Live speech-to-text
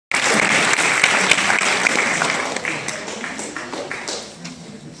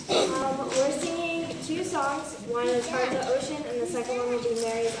One is Heart of the Ocean, and the second one will be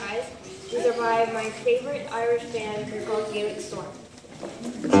Mary's Eyes. These are by my favorite Irish band. They're called Gaelic Storm.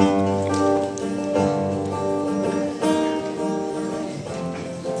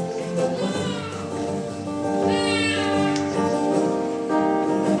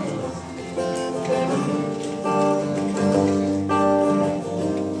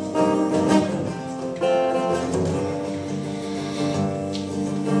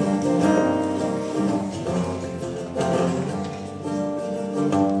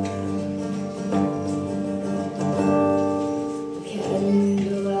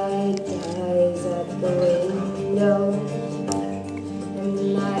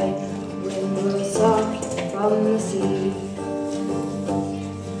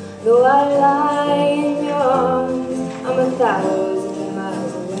 Though I lie in your arms, I'm 1,000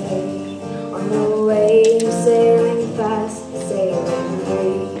 miles away, on the wave, sailing fast, sailing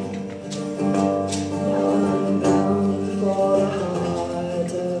free. Now I'm bound for the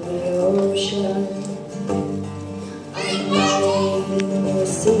heart of the ocean. I'm lying in the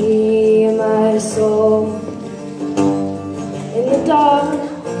sea of my soul. In the dark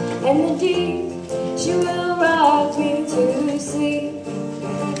and the deep, she will rock me to sleep.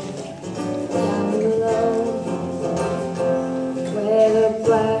 Down below, where the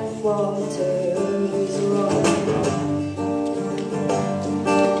black waters roll.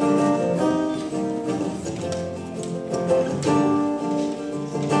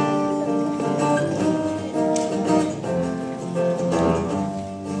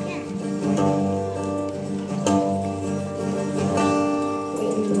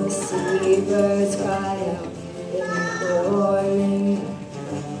 When the seabirds cry out in the morning,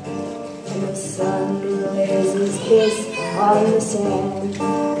 and the sun lays his kiss on the sand,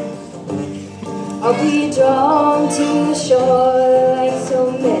 I'll be drawn to the shore like so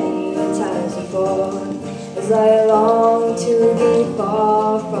many times before, as I long to be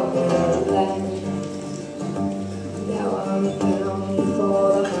far from the land. Now I'm bound for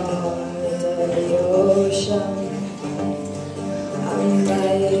the heart of the ocean. I'm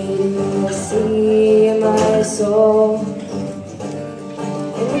riding in the sea of my soul.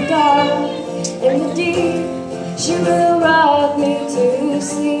 In the dark, in the deep, she will rock me to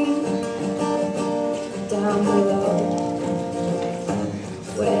sleep. Down below,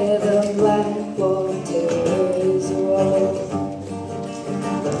 where the black waters roll.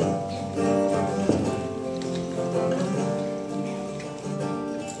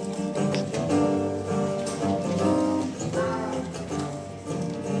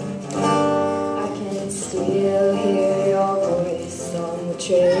 I can still hear your voice on the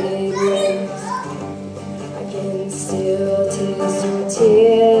trade winds. I can still taste your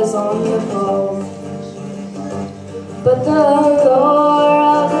tears on the foam. But the roar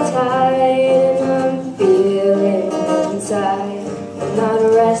of the tide, I'm feeling inside, will not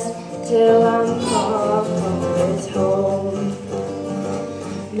rest till I'm far from home.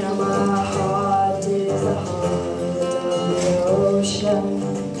 Now my heart is the heart of the ocean.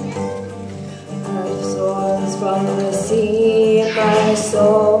 I've soared from the sea in my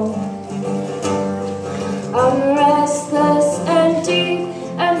soul. I'm restless and deep,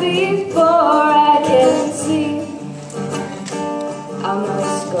 and before I can sleep, I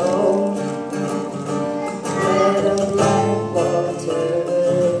must go where the black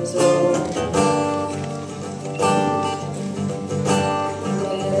waters roll.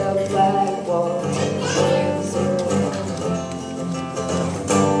 Where the black waters roll.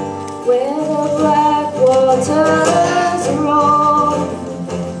 Where the black waters roll.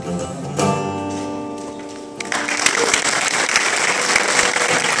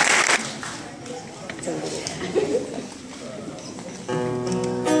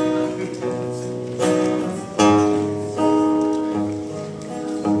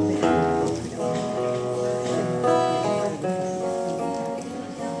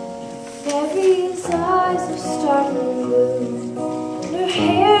 Mary's eyes are startling blue, and her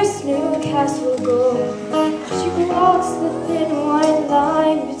hair's Newcastle gold. She walks the thin white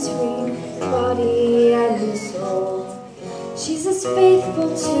line between the body and the soul. She's as faithful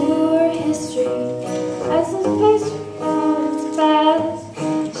to her history as the face from its past.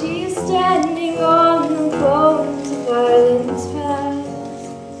 She is standing on the bones of Ireland's past.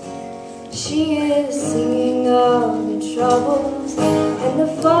 She is singing of the troubles and the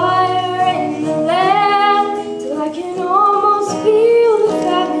fire in the land, till I can almost feel the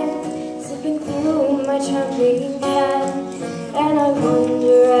famine slipping through my trembling hand. And I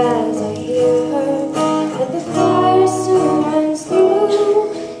wonder as I hear her that the fire still runs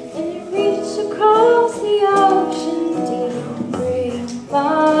through, and it reaches across the ocean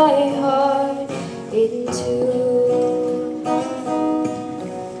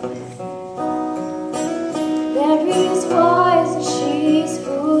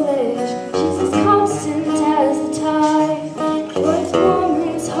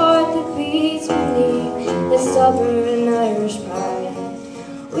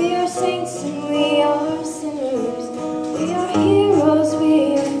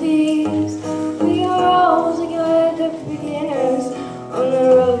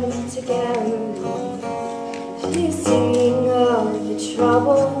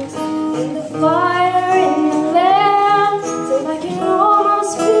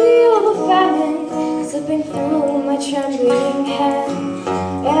slipping through my trembling hand.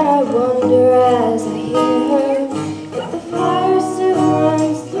 And I wonder as I hear her, if the fire still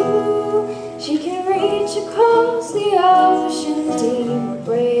runs through, she can reach across the ocean deep,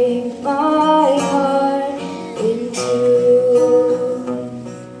 break my heart in two.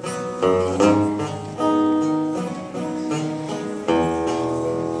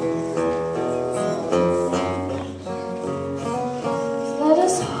 Let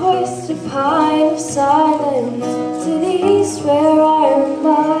us hoist a pine of silence to the east where Ireland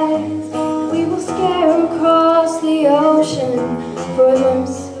lies. We will scare across the ocean for a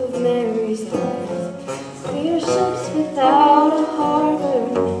glimpse of Mary's life. We are ships without a harbor,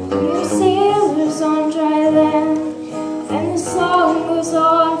 we are sailors on dry land, and the song goes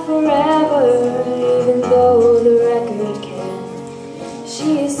on forever, even though the record can't.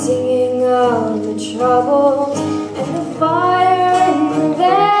 She is singing of the troubles and the fire in the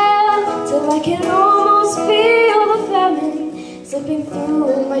van, till I can almost feel the famine slipping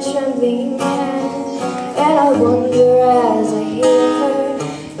through my trembling hand. And I wonder as I hear her,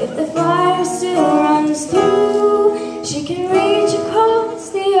 if the fire